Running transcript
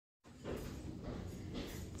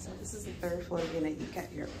This is the third floor unit. You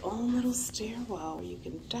got your own little stairwell where you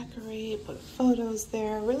can decorate, put photos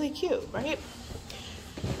there. Really cute, right?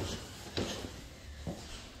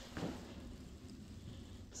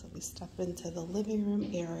 So we step into the living room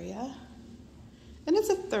area. And it's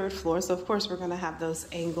a third floor, so of course we're gonna have those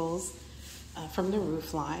angles from the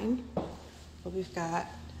roof line. But we've got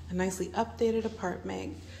a nicely updated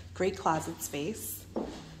apartment, great closet space.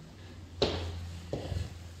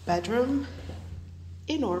 Bedroom,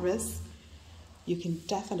 enormous. You can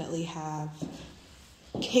definitely have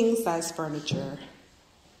king size furniture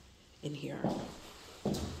in here.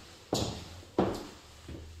 Look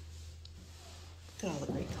at all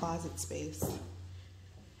the great closet space.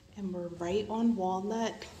 And we're right on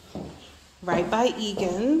Walnut, right by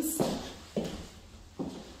Egan's.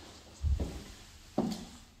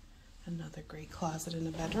 Another great closet in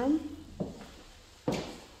the bedroom.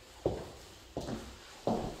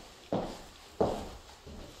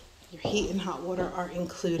 Your heat and hot water are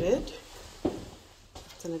included.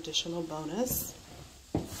 It's an additional bonus.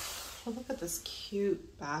 Oh, look at this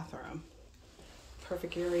cute bathroom.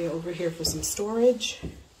 Perfect area over here for some storage.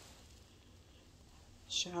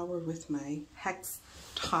 Shower with my hex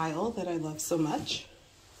tile that I love so much.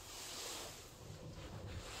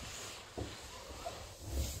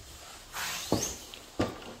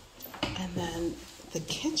 And then the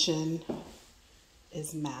kitchen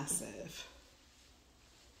is massive.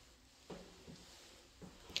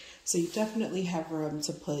 So you definitely have room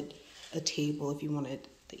to put a table if you wanted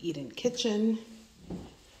the eat-in kitchen.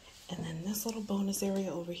 And then this little bonus area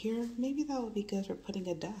over here, maybe that would be good for putting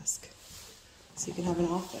a desk. So you can have an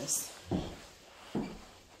office.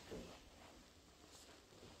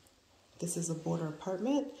 This is a border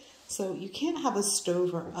apartment. So you can't have a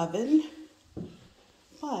stove or oven,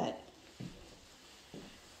 but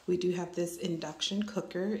we do have this induction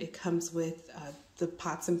cooker. It comes with the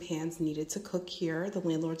pots and pans needed to cook here. The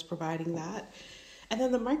landlord's providing that. And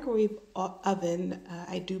then the microwave oven,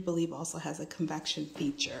 I do believe also has a convection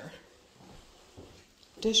feature.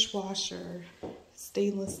 Dishwasher,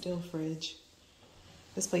 stainless steel fridge.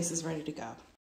 This place is ready to go.